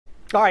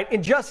All right,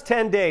 in just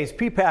 10 days,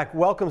 PPAC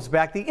welcomes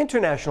back the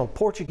International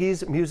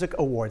Portuguese Music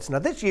Awards. Now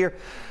this year,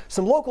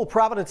 some local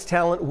Providence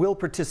talent will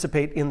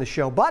participate in the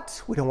show,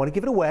 but we don't want to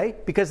give it away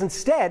because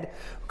instead,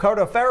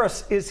 Ricardo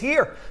Farias is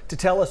here to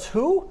tell us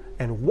who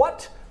and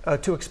what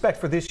to expect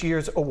for this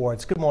year's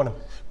awards. Good morning.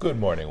 Good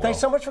morning, Will. Thanks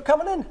so much for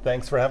coming in.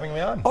 Thanks for having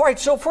me on. All right,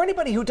 so for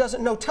anybody who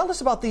doesn't know, tell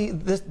us about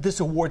this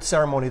award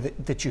ceremony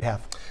that you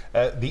have.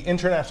 The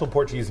International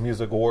Portuguese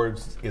Music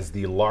Awards is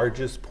the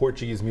largest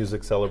Portuguese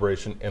music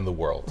celebration in the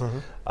world.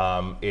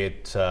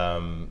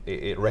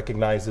 It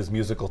recognizes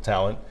musical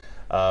talent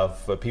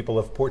of people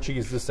of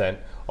Portuguese descent,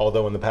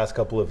 although in the past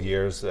couple of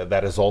years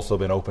that has also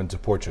been open to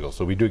Portugal.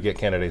 So we do get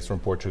candidates from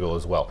Portugal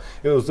as well.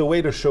 It was a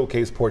way to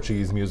showcase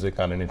Portuguese music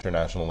on an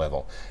international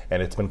level,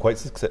 and it's been quite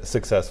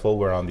successful.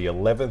 We're on the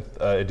 11th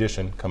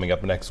edition coming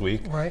up next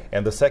week, right,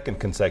 and the second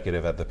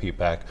consecutive at the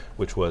PPAC,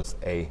 which was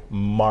a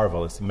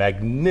marvelous,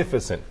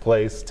 magnificent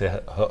place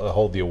to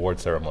hold the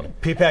award ceremony.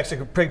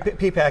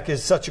 PPAC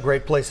is such a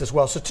great place as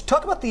well. So to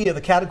talk about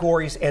the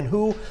categories and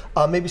who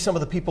maybe some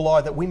of the people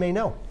are that we may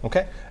know.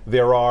 Okay.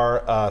 There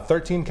are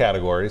 13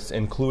 categories,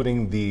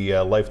 including the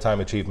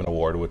Lifetime Achievement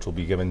Award, which will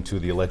be given to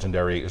the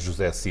legendary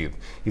José Cid.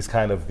 He's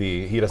kind of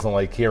he doesn't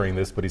like hearing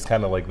this, but he's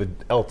kind of like the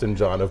Elton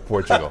John of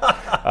Portugal.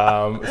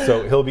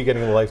 So he'll be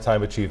getting the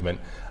Lifetime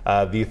Achievement.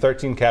 The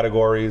 13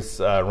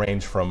 categories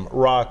range from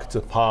rock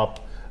to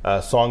pop,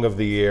 Song of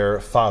the Year,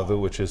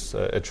 fado, which is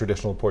a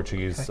traditional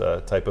Portuguese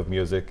type of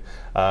music.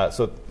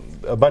 So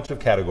a bunch of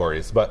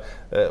categories, but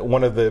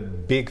one of the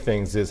big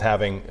things is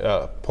having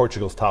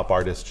Portugal's top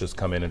artists just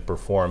come in and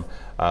perform.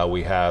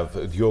 We have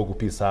Diogo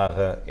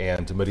Pissarra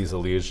and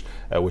Marisa Liz,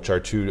 which are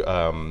two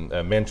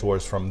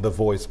mentors from The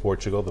Voice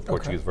Portugal, the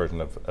Portuguese version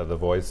of The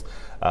Voice.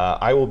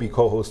 I will be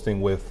co-hosting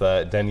with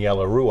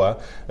Daniela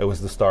Rua, who was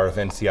the star of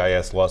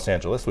NCIS Los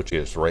Angeles, which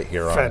is right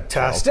here on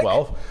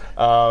Channel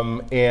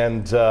 12.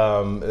 And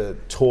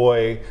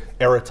Toy,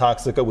 Era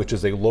Toxica, which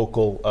is a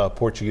local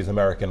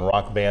Portuguese-American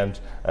rock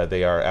band.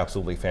 They are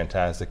absolutely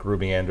fantastic.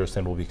 Ruby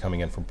Anderson will be coming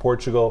in from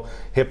Portugal.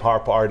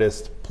 Hip-hop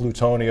artist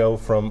Plutonio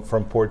from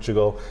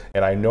Portugal.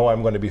 And I know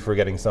I'm going to be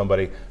forgetting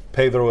somebody.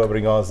 Pedro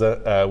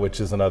Abrinhosa, which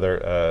is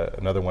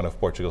another one of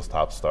Portugal's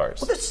top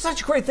stars. Well, that's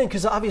such a great thing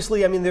because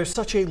obviously, I mean, there's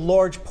such a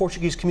large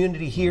Portuguese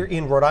community here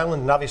in Rhode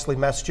Island and obviously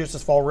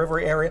Massachusetts, Fall River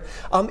area.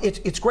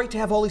 It's great to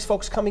have all these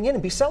folks coming in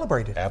and be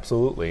celebrated.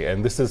 Absolutely,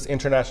 and this is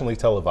internationally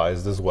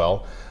televised as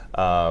well.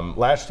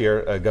 Last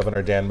year,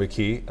 Governor Dan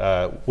McKee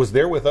was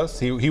there with us.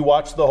 He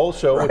watched the whole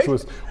show, right,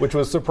 which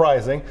was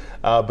surprising.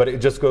 But it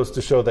just goes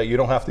to show that you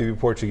don't have to be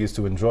Portuguese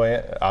to enjoy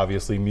it.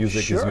 Obviously,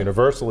 music is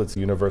universal. It's a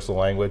universal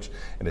language,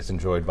 and it's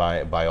enjoyed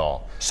by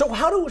all. So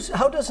how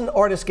does an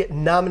artist get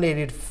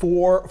nominated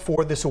for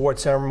this award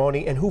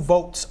ceremony, and who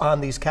votes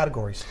on these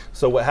categories?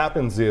 So what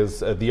happens is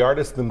the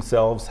artists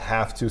themselves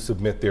have to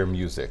submit their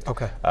music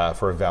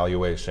for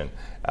evaluation.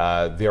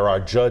 There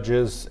are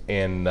judges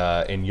in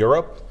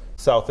Europe,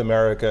 South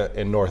America,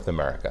 and North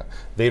America.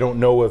 They don't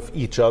know of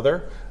each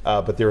other,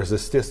 but there is a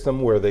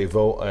system where they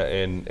vote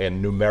in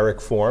numeric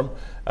form.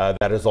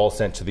 That is all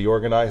sent to the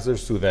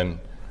organizers, who then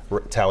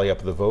tally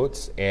up the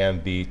votes,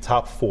 and the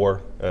top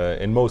four,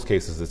 in most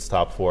cases it's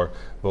top four,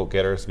 vote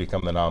getters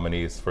become the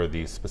nominees for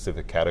the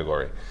specific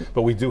category.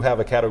 But we do have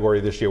a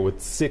category this year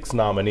with 6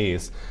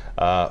 nominees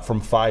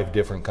from 5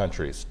 different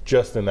countries,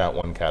 just in that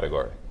one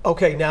category.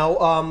 Okay,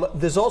 now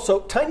there's also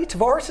Tiny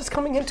Tavares is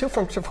coming in too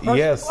from Tavares.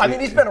 Yes, I mean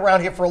he's been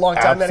around here for a long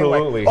time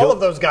anyway. All of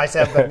those guys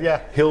have been.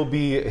 Yeah, he'll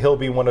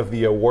be one of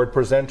the award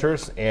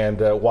presenters.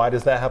 And why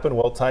does that happen?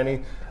 Well,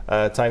 Tiny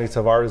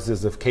Tavares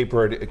is of Cape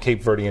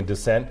Verdean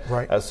descent.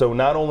 Right. So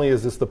not only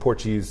is this the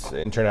Portuguese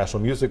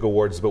International Music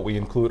Awards, but we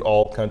include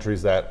all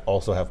countries that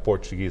also have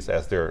Portuguese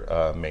as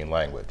their main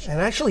language.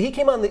 And actually,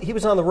 he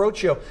was on the Rhode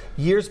Show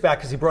years back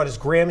because he brought his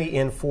Grammy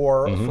in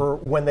for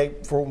when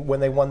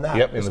they won that.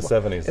 Yep, in the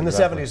 70s. In the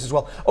 70s as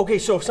well. Okay,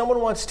 so if someone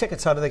wants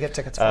tickets, how do they get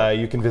tickets?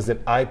 You can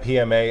visit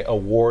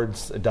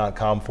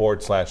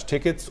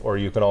ipmaawards.com/tickets, or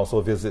you can also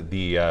visit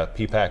the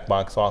PPAC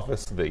box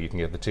office that you can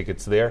get the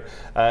tickets there.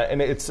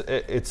 And it's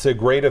a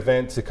great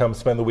event to come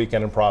spend the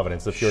weekend in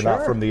Providence. If you're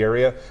not from the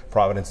area,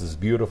 Providence is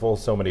beautiful.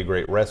 So many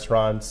great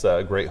restaurants,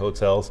 great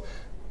hotels.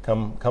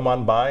 Come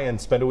on by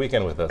and spend a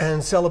weekend with us.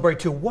 And celebrate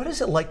too. What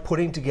is it like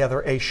putting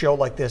together a show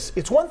like this?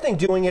 It's one thing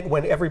doing it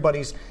when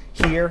everybody's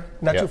here,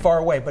 not too far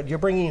away, but you're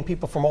bringing in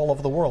people from all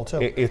over the world too.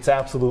 It's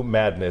absolute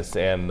madness,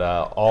 and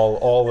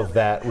all of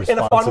that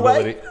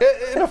responsibility.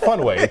 In a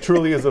fun way. It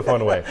truly is a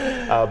fun way.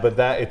 But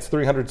it's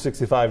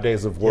 365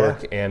 days of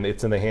work, and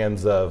it's in the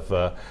hands of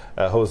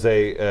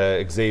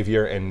Jose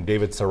Xavier and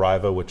David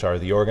Saraiva, which are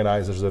the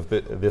organizers of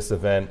this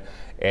event.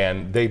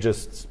 And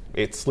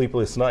it's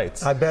sleepless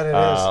nights. I bet it is.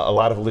 A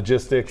lot of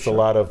logistics, a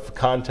lot of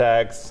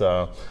contacts,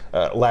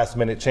 last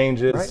minute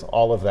changes,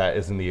 all of that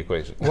is in the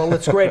equation. Well,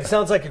 it's great. It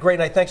sounds like a great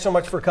night. Thanks so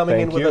much for coming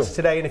in with us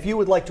today. And if you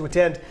would like to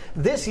attend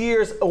this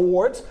year's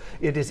awards,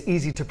 it is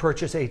easy to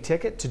purchase a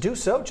ticket. To do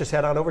so, just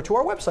head on over to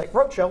our website,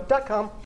 rhodeshow.com.